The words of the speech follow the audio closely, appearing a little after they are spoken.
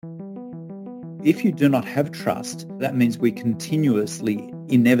If you do not have trust, that means we continuously,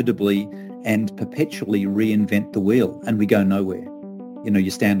 inevitably, and perpetually reinvent the wheel and we go nowhere. You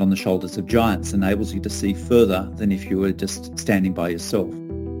stand on the shoulders of giants enables you to see further than if you were just standing by yourself.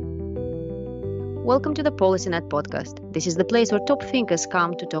 Welcome to the PolicyNet podcast. This is the place where top thinkers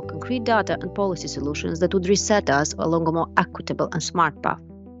come to talk concrete data and policy solutions that would reset us along a more equitable and smart path.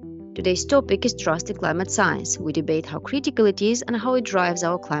 Today's topic is trust in climate science. We debate how critical it is and how it drives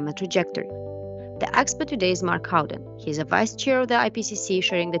our climate trajectory. The expert today is Mark Howden. He is a vice chair of the IPCC,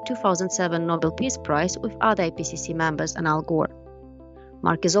 sharing the 2007 Nobel Peace Prize with other IPCC members and Al Gore.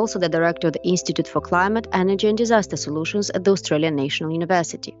 Mark is also the director of the Institute for Climate, Energy and Disaster Solutions at the Australian National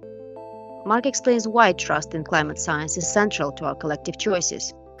University. Mark explains why trust in climate science is central to our collective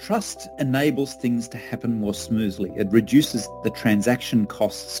choices. Trust enables things to happen more smoothly. It reduces the transaction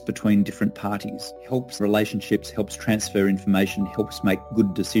costs between different parties, helps relationships, helps transfer information, helps make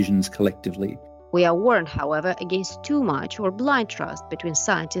good decisions collectively. We are warned, however, against too much or blind trust between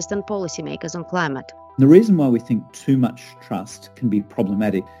scientists and policymakers on climate. The reason why we think too much trust can be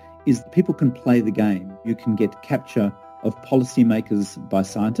problematic is that people can play the game. You can get capture of policymakers by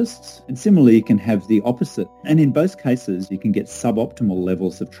scientists, and similarly you can have the opposite. And in both cases, you can get suboptimal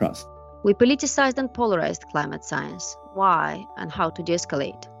levels of trust. We politicized and polarized climate science. Why and how to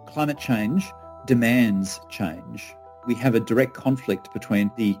de-escalate? Climate change demands change. We have a direct conflict between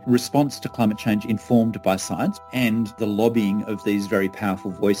the response to climate change informed by science and the lobbying of these very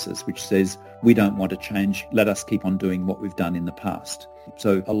powerful voices, which says, we don't want to change, let us keep on doing what we've done in the past.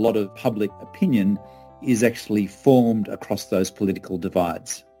 So a lot of public opinion is actually formed across those political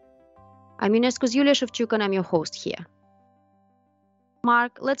divides. I'm UNESCO's Yulia Shevchuk and I'm your host here.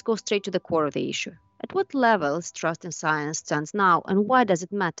 Mark, let's go straight to the core of the issue. At what levels trust in science stands now and why does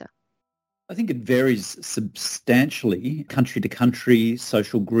it matter? I think it varies substantially, country to country,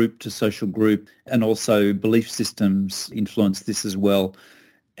 social group to social group, and also belief systems influence this as well.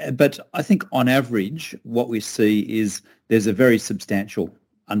 But I think on average, what we see is there's a very substantial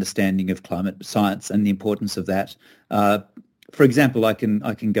understanding of climate science and the importance of that. For example, I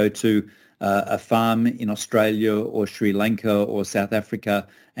can go to a farm in Australia or Sri Lanka or South Africa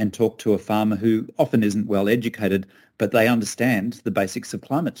and talk to a farmer who often isn't well educated, but they understand the basics of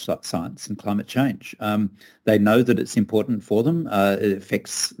climate science and climate change. They know that it's important for them. It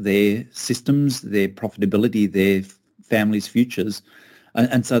affects their systems, their profitability, their families' futures.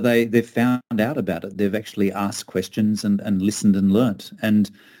 And so they've found out about it. They've actually asked questions and listened and learnt.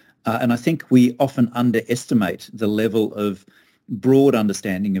 And I think we often underestimate the level of broad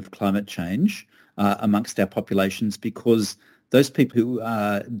understanding of climate change amongst our populations because those people who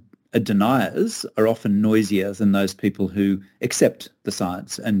are deniers are often noisier than those people who accept the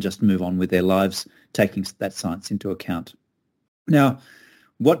science and just move on with their lives, taking that science into account. Now,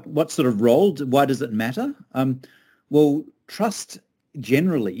 what sort of role, why does it matter? Well, trust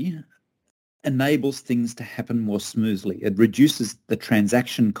generally enables things to happen more smoothly. It reduces the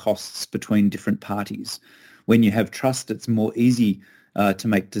transaction costs between different parties. When you have trust, it's more easy to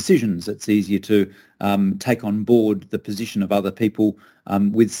make decisions. It's easier to take on board the position of other people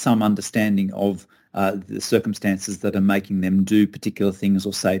with some understanding of the circumstances that are making them do particular things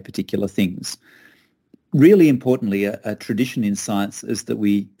or say particular things. Really importantly, a tradition in science is that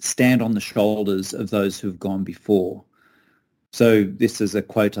we stand on the shoulders of those who have gone before. So this is a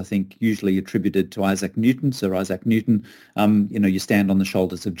quote, I think, usually attributed to Isaac Newton, Sir Isaac Newton. You stand on the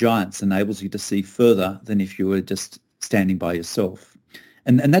shoulders of giants enables you to see further than if you were just standing by yourself.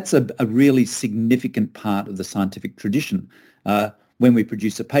 And that's a really significant part of the scientific tradition. When we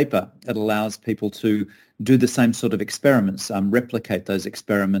produce a paper, it allows people to do the same sort of experiments, replicate those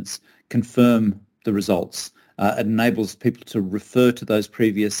experiments, confirm the results. It enables people to refer to those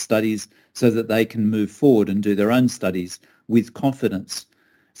previous studies so that they can move forward and do their own studies with confidence.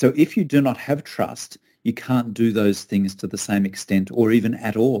 So if you do not have trust, you can't do those things to the same extent or even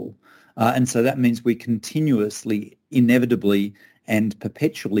at all. And so that means we continuously, inevitably, and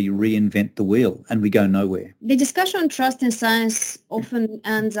perpetually reinvent the wheel and we go nowhere. The discussion on trust in science often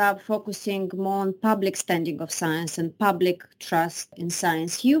ends up focusing more on public standing of science and public trust in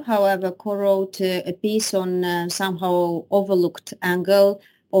science. You, however, co-wrote a piece on somehow overlooked angle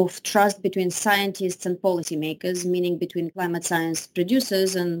of trust between scientists and policymakers, meaning between climate science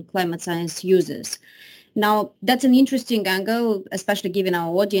producers and climate science users. Now, that's an interesting angle, especially given our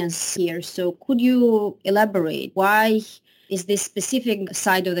audience here. So could you elaborate why is this specific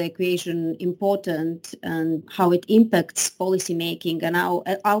side of the equation important and how it impacts policymaking and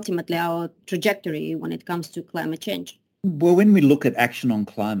ultimately our trajectory when it comes to climate change? Well, when we look at action on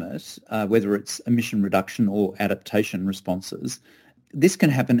climate, whether it's emission reduction or adaptation responses, This can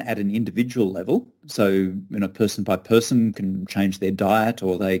happen at an individual level. So, person by person can change their diet,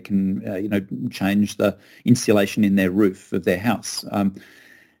 or they can, change the insulation in their roof of their house.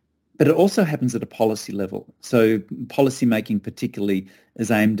 But it also happens at a policy level. So policy making particularly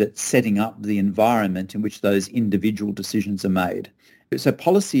is aimed at setting up the environment in which those individual decisions are made. So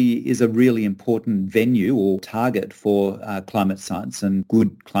policy is a really important venue or target for climate science and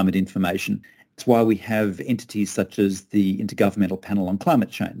good climate information. It's why we have entities such as the Intergovernmental Panel on Climate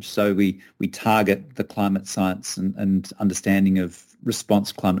Change. So we target the climate science and understanding of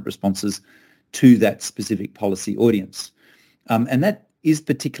climate responses to that specific policy audience. And that is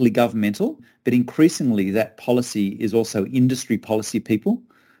particularly governmental, but increasingly that policy is also industry policy people,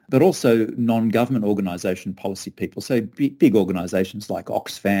 but also non-government organisation policy people. So big organisations like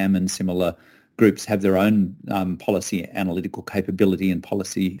Oxfam and similar groups have their own policy analytical capability and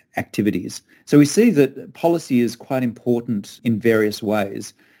policy activities. So we see that policy is quite important in various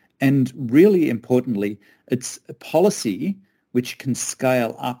ways. And really importantly, it's a policy which can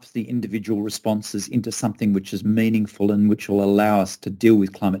scale up the individual responses into something which is meaningful and which will allow us to deal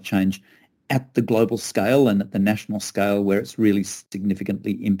with climate change at the global scale and at the national scale where it's really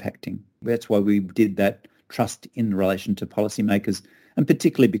significantly impacting. That's why we did that trust in relation to policymakers, and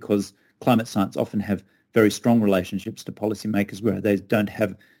particularly because climate science often have very strong relationships to policymakers where they don't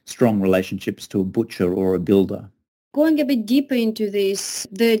have strong relationships to a butcher or a builder. Going a bit deeper into this,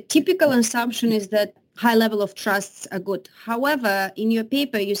 the typical assumption is that high level of trusts are good. However, in your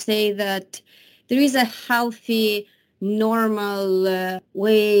paper, you say that there is a healthy, normal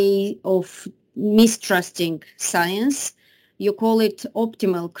way of mistrusting science. You call it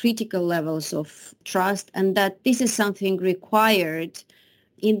optimal critical levels of trust, and that this is something required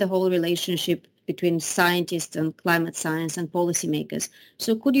in the whole relationship between scientists and climate science and policymakers.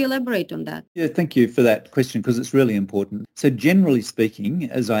 So could you elaborate on that? Yeah, thank you for that question because it's really important. So generally speaking,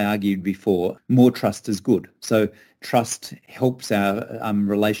 as I argued before, more trust is good. So trust helps our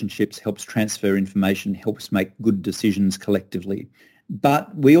relationships, helps transfer information, helps make good decisions collectively.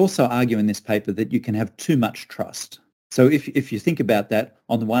 But we also argue in this paper that you can have too much trust. So if you think about that,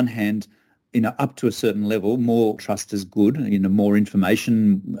 on the one hand, up to a certain level, more trust is good. More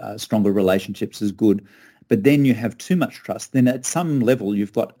information, stronger relationships is good. But then you have too much trust. Then at some level,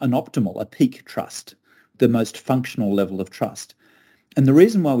 you've got an optimal, a peak trust, the most functional level of trust. And the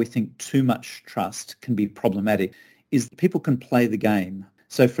reason why we think too much trust can be problematic is that people can play the game.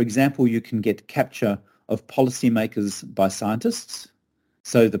 So, for example, you can get capture of policymakers by scientists.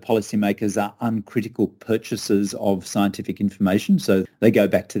 So the policymakers are uncritical purchasers of scientific information. So they go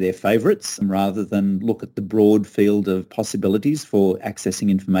back to their favourites rather than look at the broad field of possibilities for accessing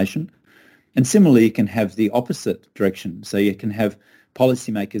information. And similarly, you can have the opposite direction. So you can have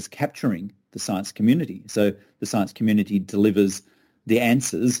policymakers capturing the science community. So the science community delivers the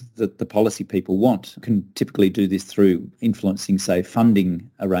answers that the policy people want. You can typically do this through influencing, say,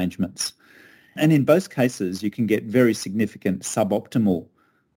 funding arrangements. And in both cases, you can get very significant suboptimal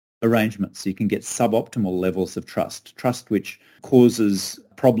arrangements. You can get suboptimal levels of trust which causes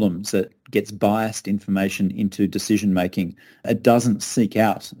problems. It gets biased information into decision-making. It doesn't seek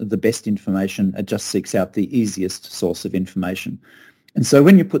out the best information. It just seeks out the easiest source of information. And so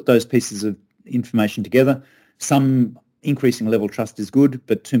when you put those pieces of information together, some increasing level of trust is good,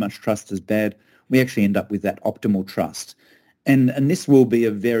 but too much trust is bad. We actually end up with that optimal trust. And this will be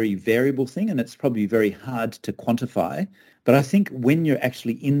a very variable thing, and it's probably very hard to quantify. But I think when you're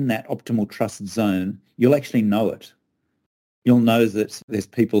actually in that optimal trust zone, you'll actually know it. You'll know that there's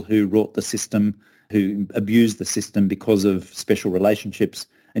people who wrought the system, who abuse the system because of special relationships,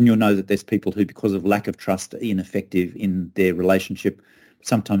 and you'll know that there's people who, because of lack of trust, are ineffective in their relationship.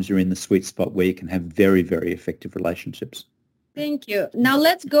 Sometimes you're in the sweet spot where you can have very, very effective relationships. Thank you. Now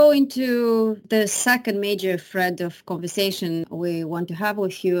let's go into the second major thread of conversation we want to have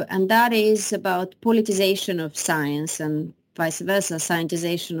with you, and that is about politicization of science and vice versa,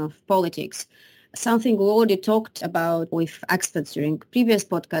 scientization of politics. Something we already talked about with experts during previous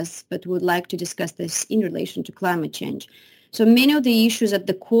podcasts, but would like to discuss this in relation to climate change. So many of the issues at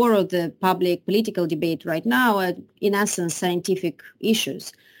the core of the public political debate right now are, in essence, scientific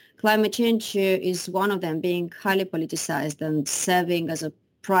issues. Climate change is one of them, being highly politicized and serving as a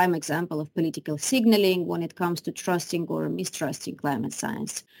prime example of political signaling when it comes to trusting or mistrusting climate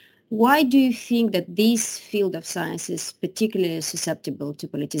science. Why do you think that this field of science is particularly susceptible to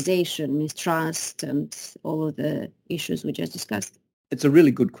politicization, mistrust, and all of the issues we just discussed? It's a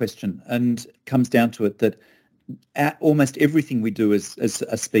really good question, and it comes down to it that almost everything we do as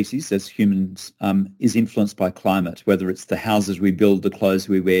a species, as humans, is influenced by climate, whether it's the houses we build, the clothes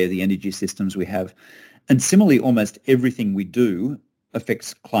we wear, the energy systems we have. And similarly, almost everything we do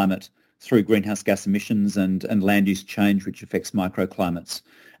affects climate through greenhouse gas emissions and land use change, which affects microclimates.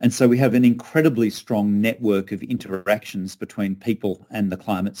 And so we have an incredibly strong network of interactions between people and the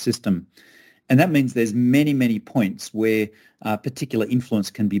climate system. And that means there's many, many points where particular influence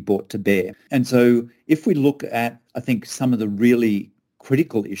can be brought to bear. And so if we look at, I think, some of the really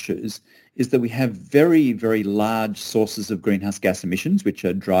critical issues is that we have very, very large sources of greenhouse gas emissions, which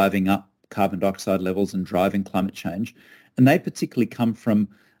are driving up carbon dioxide levels and driving climate change. And they particularly come from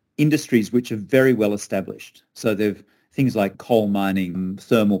industries which are very well established. So they've things like coal mining,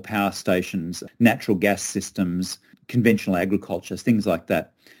 thermal power stations, natural gas systems, conventional agriculture, things like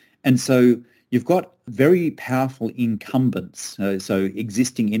that. And so you've got very powerful incumbents, so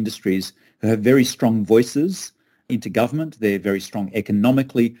existing industries who have very strong voices into government. They're very strong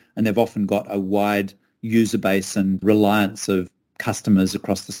economically, and they've often got a wide user base and reliance of customers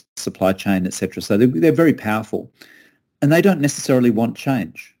across the supply chain, etc. So they're very powerful. And they don't necessarily want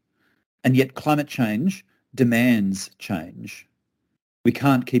change. And yet climate change demands change. We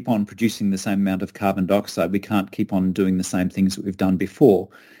can't keep on producing the same amount of carbon dioxide. We can't keep on doing the same things that we've done before.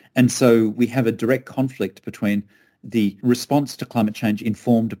 And so we have a direct conflict between the response to climate change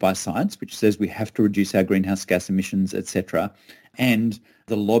informed by science, which says we have to reduce our greenhouse gas emissions, etc., and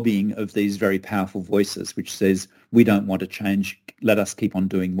the lobbying of these very powerful voices, which says we don't want to change, let us keep on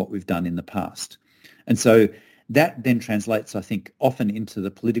doing what we've done in the past. And so that then translates, I think, often into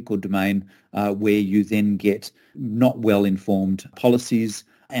the political domain where you then get not well-informed policies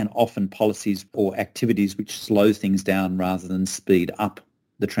and often policies or activities which slow things down rather than speed up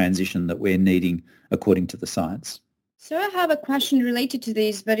the transition that we're needing according to the science. So I have a question related to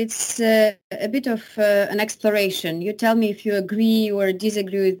this, but it's a bit of an exploration. You tell me if you agree or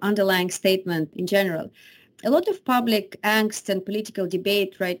disagree with underlying statement in general. A lot of public angst and political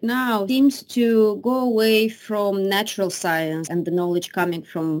debate right now seems to go away from natural science and the knowledge coming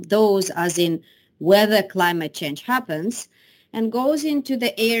from those, as in whether climate change happens, and goes into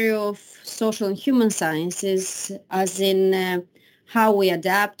the area of social and human sciences, as in how we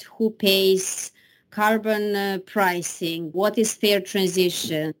adapt, who pays, carbon pricing, what is fair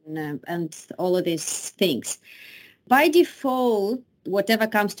transition, and all of these things. By default, whatever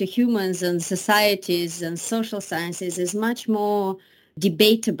comes to humans and societies and social sciences is much more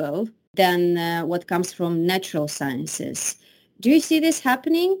debatable than what comes from natural sciences. Do you see this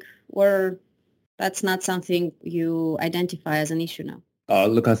happening, or that's not something you identify as an issue now?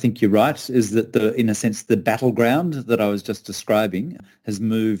 Look, I think you're right, is that in a sense, the battleground that I was just describing has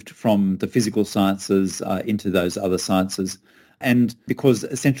moved from the physical sciences into those other sciences. And because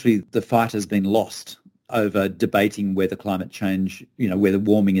essentially the fight has been lost over debating whether climate change, whether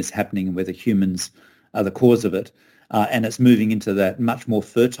warming is happening and whether humans are the cause of it. And it's moving into that much more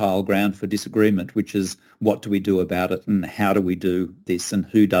fertile ground for disagreement, which is what do we do about it and how do we do this and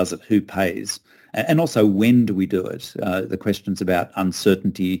who does it, who pays, and also when do we do it. The questions about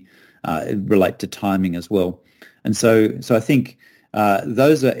uncertainty relate to timing as well. And so I think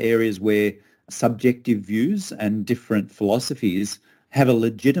those are areas where subjective views and different philosophies have a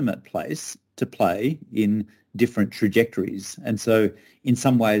legitimate place to play in different trajectories. And so in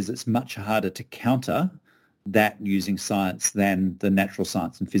some ways it's much harder to counter that using science than the natural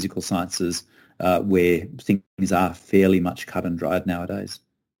science and physical sciences where things are fairly much cut and dried nowadays.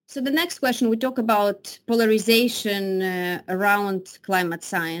 So the next question, we talk about polarization around climate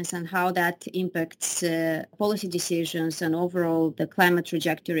science and how that impacts policy decisions and overall the climate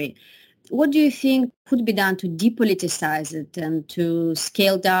trajectory. What do you think could be done to depoliticize it and to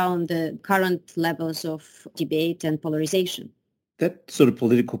scale down the current levels of debate and polarization? That sort of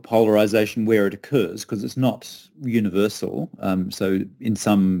political polarization where it occurs, because it's not universal, so in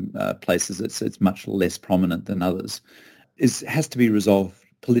some places it's much less prominent than others, has to be resolved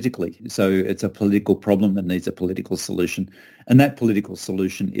politically. So it's a political problem that needs a political solution. And that political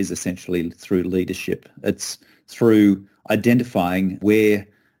solution is essentially through leadership. It's through identifying where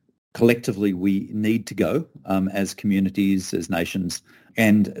collectively we need to go as communities, as nations,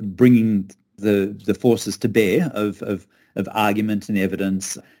 and bringing the forces to bear of argument and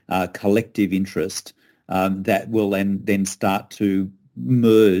evidence, collective interest that will then start to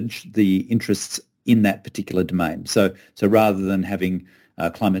merge the interests in that particular domain. So rather than having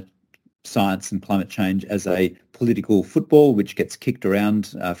climate science and climate change as a political football which gets kicked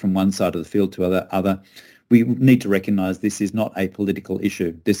around from one side of the field to other, we need to recognise this is not a political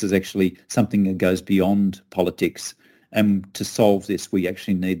issue. This is actually something that goes beyond politics. And to solve this, we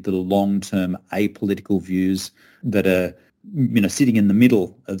actually need the long-term apolitical views that are, sitting in the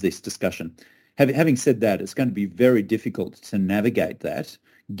middle of this discussion. Having said that, it's going to be very difficult to navigate that,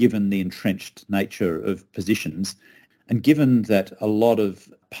 given the entrenched nature of positions. And given that a lot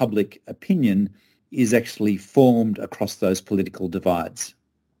of public opinion is actually formed across those political divides.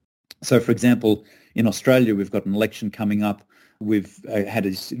 So, for example, in Australia, we've got an election coming up. We've had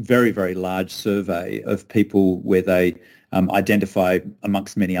a very, very large survey of people where they identify,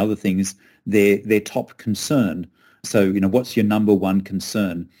 amongst many other things, their top concern. So, what's your number one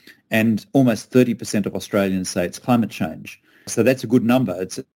concern? And almost 30% of Australians say it's climate change. So that's a good number.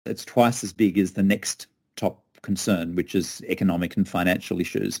 It's twice as big as the next top concern, which is economic and financial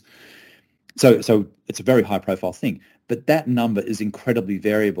issues. So it's a very high-profile thing. But that number is incredibly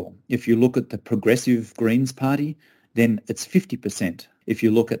variable. If you look at the Progressive Greens Party, then it's 50%. If you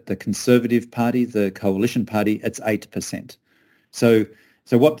look at the Conservative Party, the Coalition Party, it's 8%. So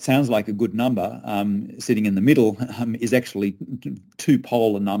what sounds like a good number, sitting in the middle, is actually two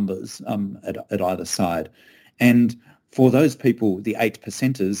polar numbers at either side. And for those people, the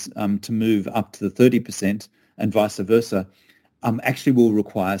 8%ers, to move up to the 30% and vice versa, actually will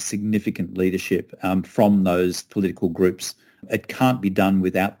require significant leadership from those political groups. It can't be done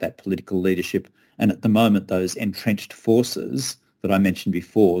without that political leadership. And at the moment, those entrenched forces that I mentioned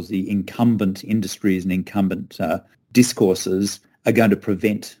before, the incumbent industries and incumbent discourses, are going to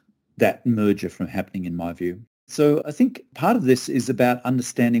prevent that merger from happening, in my view. So I think part of this is about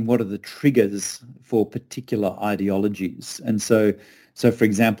understanding what are the triggers for particular ideologies. And so for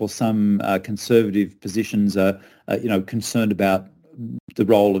example, some conservative positions are, concerned about the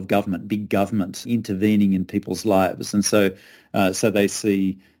role of government, big government, intervening in people's lives. And so they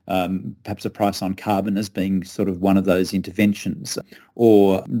see perhaps a price on carbon as being sort of one of those interventions,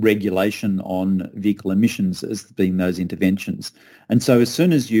 or regulation on vehicle emissions as being those interventions. And so as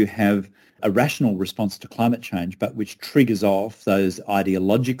soon as you have a rational response to climate change, but which triggers off those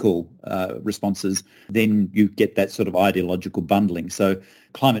ideological responses, then you get that sort of ideological bundling. So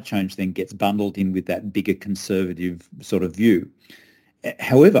climate change then gets bundled in with that bigger conservative sort of view.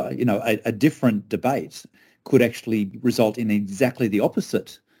 However, a different debate could actually result in exactly the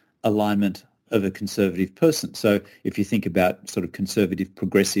opposite alignment of a conservative person. So if you think about sort of conservative,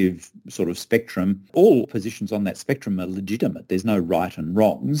 progressive sort of spectrum, all positions on that spectrum are legitimate. There's no right and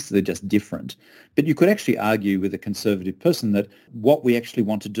wrongs. They're just different. But you could actually argue with a conservative person that what we actually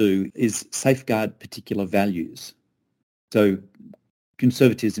want to do is safeguard particular values. So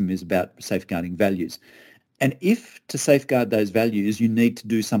conservatism is about safeguarding values. And if to safeguard those values you need to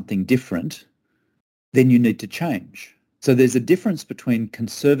do something different, then you need to change. So there's a difference between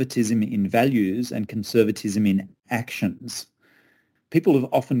conservatism in values and conservatism in actions. People have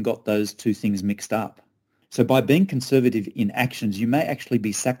often got those two things mixed up. So by being conservative in actions, you may actually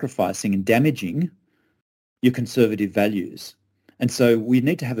be sacrificing and damaging your conservative values. And so we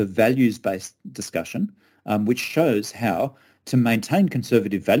need to have a values-based discussion, which shows how to maintain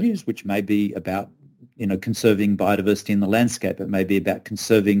conservative values, which may be about conserving biodiversity in the landscape. It may be about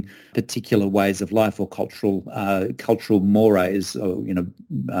conserving particular ways of life or cultural mores or,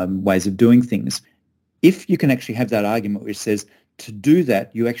 ways of doing things. If you can actually have that argument which says to do that,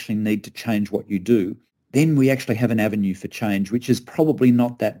 you actually need to change what you do, then we actually have an avenue for change, which is probably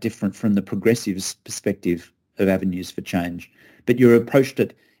not that different from the progressives' perspective of avenues for change. But you approached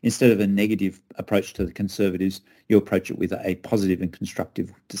it, instead of a negative approach to the conservatives, you approach it with a positive and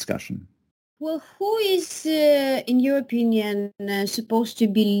constructive discussion. Well, who is, in your opinion, supposed to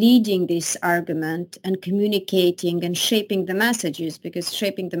be leading this argument and communicating and shaping the messages? Because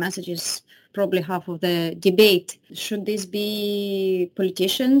shaping the messages is probably half of the debate. Should this be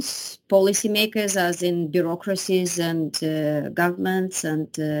politicians, policymakers, as in bureaucracies and governments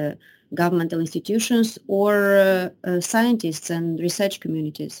and governmental institutions, or scientists and research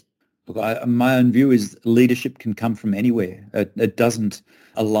communities? Look, my own view is leadership can come from anywhere. It doesn't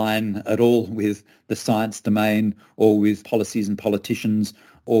align at all with the science domain or with policies and politicians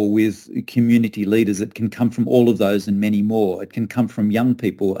or with community leaders. It can come from all of those and many more. It can come from young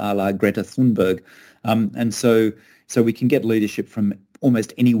people, a la Greta Thunberg. And so we can get leadership from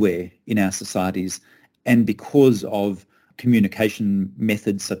almost anywhere in our societies. And because of communication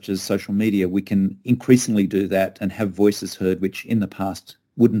methods such as social media, we can increasingly do that and have voices heard, which in the past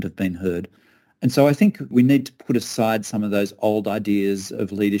wouldn't have been heard. And so I think we need to put aside some of those old ideas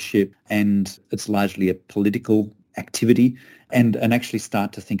of leadership, and it's largely a political activity, and actually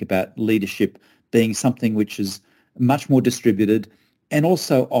start to think about leadership being something which is much more distributed and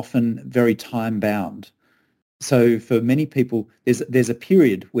also often very time-bound. So for many people, there's a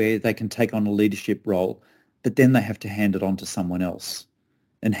period where they can take on a leadership role, but then they have to hand it on to someone else.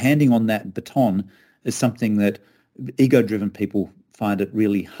 And handing on that baton is something that ego-driven people find it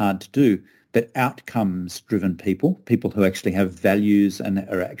really hard to do, but outcomes-driven people who actually have values and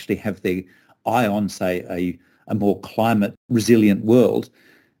actually have their eye on, say, a more climate resilient world,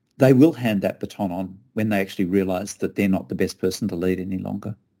 they will hand that baton on when they actually realise that they're not the best person to lead any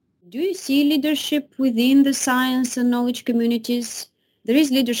longer. Do you see leadership within the science and knowledge communities? There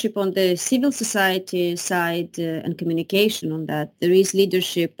is leadership on the civil society side and communication on that. There is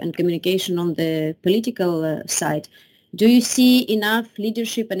leadership and communication on the political side. Do you see enough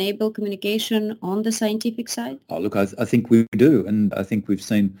leadership enable communication on the scientific side? Oh, look, I think we do. And I think we've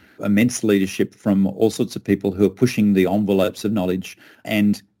seen immense leadership from all sorts of people who are pushing the envelopes of knowledge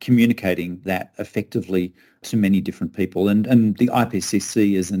and communicating that effectively to many different people. And the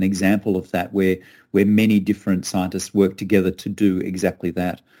IPCC is an example of that, where many different scientists work together to do exactly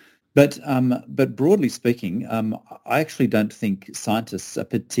that. But broadly speaking, I actually don't think scientists are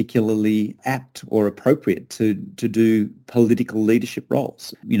particularly apt or appropriate to do political leadership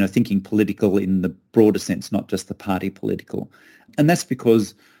roles, thinking political in the broader sense, not just the party political. And that's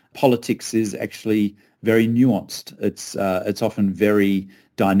because politics is actually very nuanced. It's often very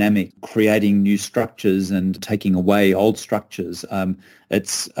dynamic, creating new structures and taking away old structures.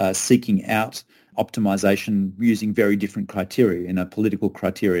 It's seeking out optimization using very different criteria, political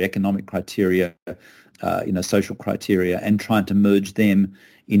criteria, economic criteria, social criteria, and trying to merge them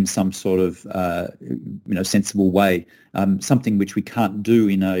in some sort of, sensible way, something which we can't do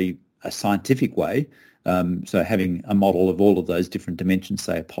in a scientific way. So having a model of all of those different dimensions,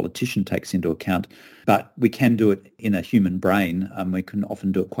 say a politician takes into account, but we can do it in a human brain. We can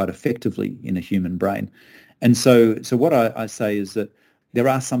often do it quite effectively in a human brain. And so what I say is that there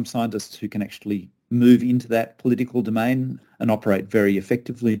are some scientists who can actually move into that political domain and operate very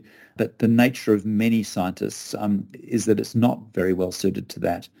effectively, but the nature of many scientists is that it's not very well suited to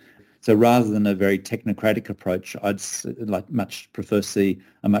that. So rather than a very technocratic approach, I'd much prefer to see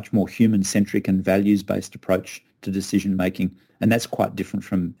a much more human-centric and values-based approach to decision-making, and that's quite different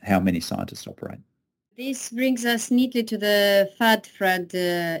from how many scientists operate. This brings us neatly to the third thread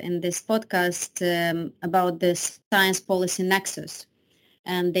in this podcast about the science policy nexus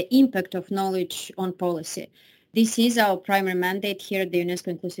and the impact of knowledge on policy. This is our primary mandate here at the UNESCO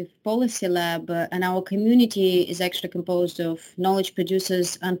Inclusive Policy Lab, and our community is actually composed of knowledge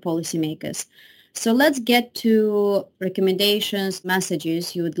producers and policymakers. So let's get to recommendations,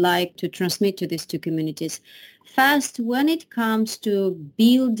 messages you would like to transmit to these two communities. First, when it comes to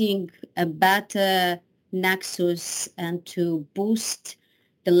building a better nexus and to boost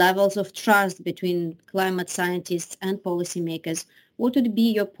the levels of trust between climate scientists and policymakers, what would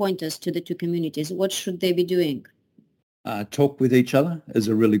be your pointers to the two communities? What should they be doing? Talk with each other is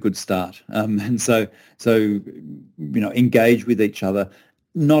a really good start. And so engage with each other,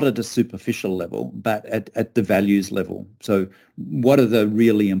 not at a superficial level, but at the values level. So what are the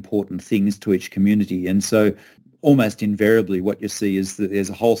really important things to each community? And so almost invariably what you see is that there's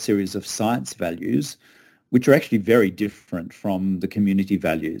a whole series of science values which are actually very different from the community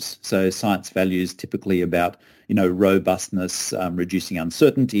values. So science values typically about, robustness, reducing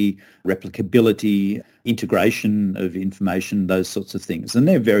uncertainty, replicability, integration of information, those sorts of things. And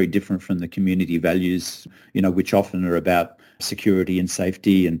they're very different from the community values, which often are about security and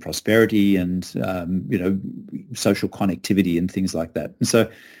safety and prosperity and, social connectivity and things like that. And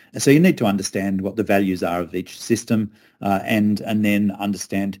so you need to understand what the values are of each system and then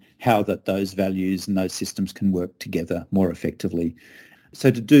understand how those values and those systems can work together more effectively. So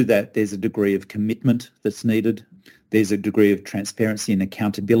to do that, there's a degree of commitment that's needed. There's a degree of transparency and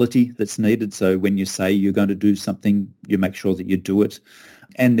accountability that's needed. So when you say you're going to do something, you make sure that you do it.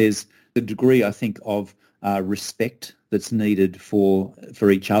 And there's a degree, I think, of respect that's needed for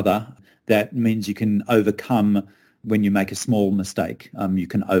each other. That means you can overcome when you make a small mistake, you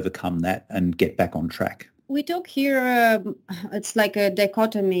can overcome that and get back on track. We talk here, it's like a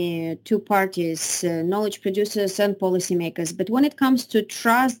dichotomy, two parties, knowledge producers and policymakers. But when it comes to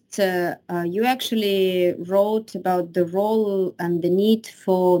trust, you actually wrote about the role and the need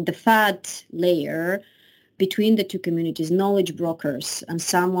for the third layer between the two communities, knowledge brokers, and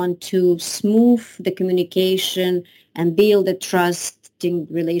someone to smooth the communication and build a trusting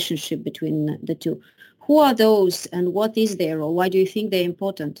relationship between the two. Who are those and what is their role? Why do you think they're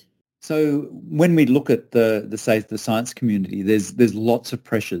important? So when we look at the science community, there's lots of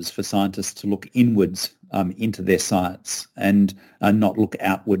pressures for scientists to look inwards into their science and not look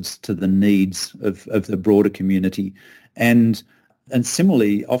outwards to the needs of the broader community. And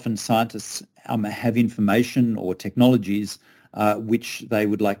similarly, often scientists have information or technologies which they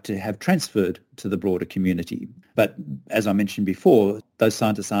would like to have transferred to the broader community. But as I mentioned before, those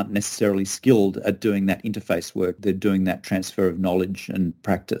scientists aren't necessarily skilled at doing that interface work. They're doing that transfer of knowledge and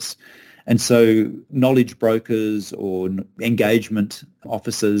practice. And so knowledge brokers or engagement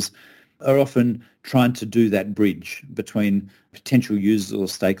officers are often trying to do that bridge between potential users or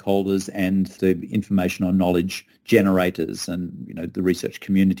stakeholders and the information or knowledge generators and, the research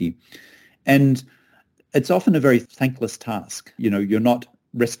community. And it's often a very thankless task. You're not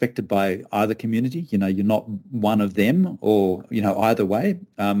respected by either community. You're not one of them or, either way.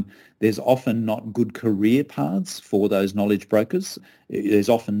 There's often not good career paths for those knowledge brokers. There's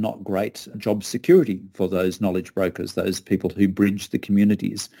often not great job security for those knowledge brokers, those people who bridge the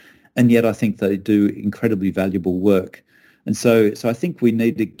communities. And yet I think they do incredibly valuable work. And so I think we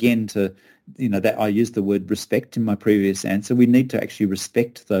need again to, that I used the word respect in my previous answer. We need to actually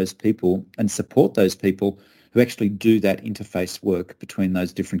respect those people and support those people who actually do that interface work between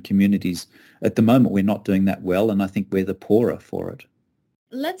those different communities. At the moment, we're not doing that well, and I think we're the poorer for it.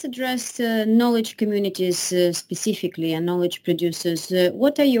 Let's address knowledge communities specifically and knowledge producers.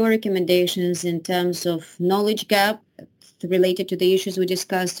 What are your recommendations in terms of knowledge gap related to the issues we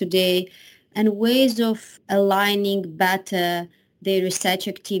discussed today and ways of aligning better their research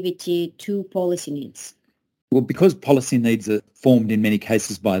activity to policy needs? Well, because policy needs are formed in many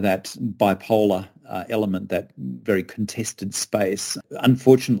cases by that bipolar element, that very contested space.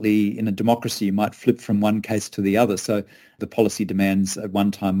 Unfortunately, in a democracy, you might flip from one case to the other. So the policy demands at one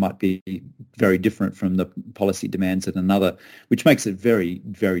time might be very different from the policy demands at another, which makes it very,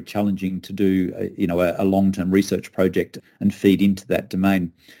 very challenging to do, a long-term research project and feed into that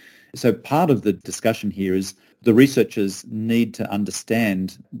domain. So part of the discussion here is the researchers need to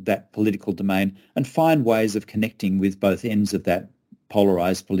understand that political domain and find ways of connecting with both ends of that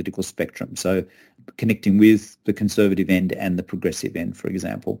polarized political spectrum. So connecting with the conservative end and the progressive end, for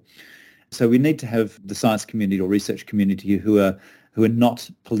example. So we need to have the science community or research community who are not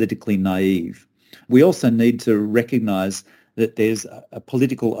politically naive. We also need to recognize that there's a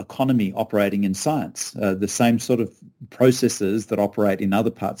political economy operating in science. The same sort of processes that operate in other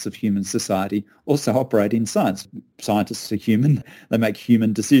parts of human society also operate in science. Scientists are human. They make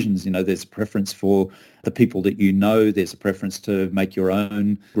human decisions. There's a preference for the people that there's a preference to make your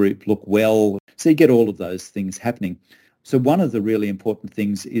own group look well. So you get all of those things happening. So one of the really important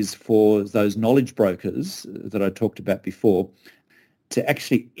things is for those knowledge brokers that I talked about before to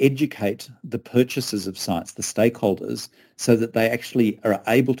actually educate the purchasers of science, the stakeholders, so that they actually are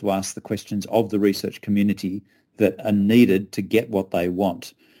able to ask the questions of the research community that are needed to get what they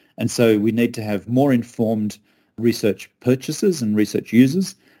want. And so we need to have more informed research purchasers and research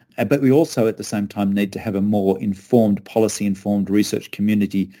users, but we also at the same time need to have a more informed, policy-informed research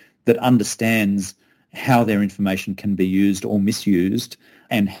community that understands how their information can be used or misused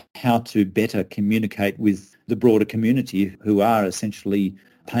and how to better communicate with the broader community who are essentially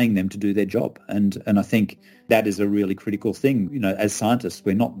paying them to do their job. And I think that is a really critical thing. As scientists,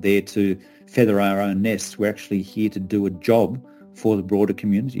 we're not there to feather our own nests. We're actually here to do a job for the broader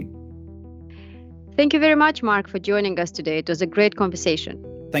community. Thank you very much, Mark, for joining us today. It was a great conversation.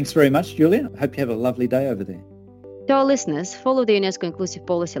 Thanks very much, Julia. I hope you have a lovely day over there. To our listeners, follow the UNESCO Inclusive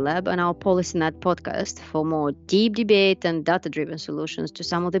Policy Lab and our PolicyNet podcast for more deep debate and data-driven solutions to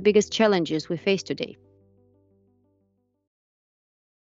some of the biggest challenges we face today.